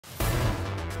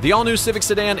The all-new Civic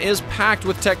Sedan is packed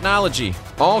with technology,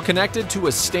 all connected to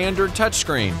a standard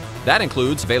touchscreen. That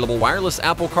includes available wireless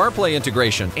Apple CarPlay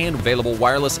integration and available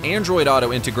wireless Android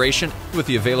Auto integration. With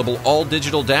the available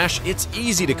all-digital dash, it's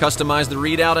easy to customize the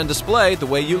readout and display the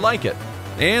way you like it.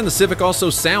 And the Civic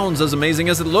also sounds as amazing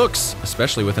as it looks,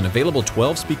 especially with an available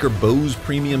 12-speaker Bose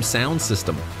premium sound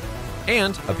system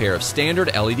and a pair of standard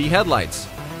LED headlights.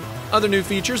 Other new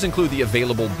features include the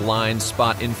available blind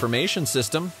spot information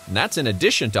system, and that's in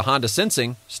addition to Honda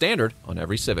Sensing, standard on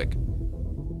every Civic.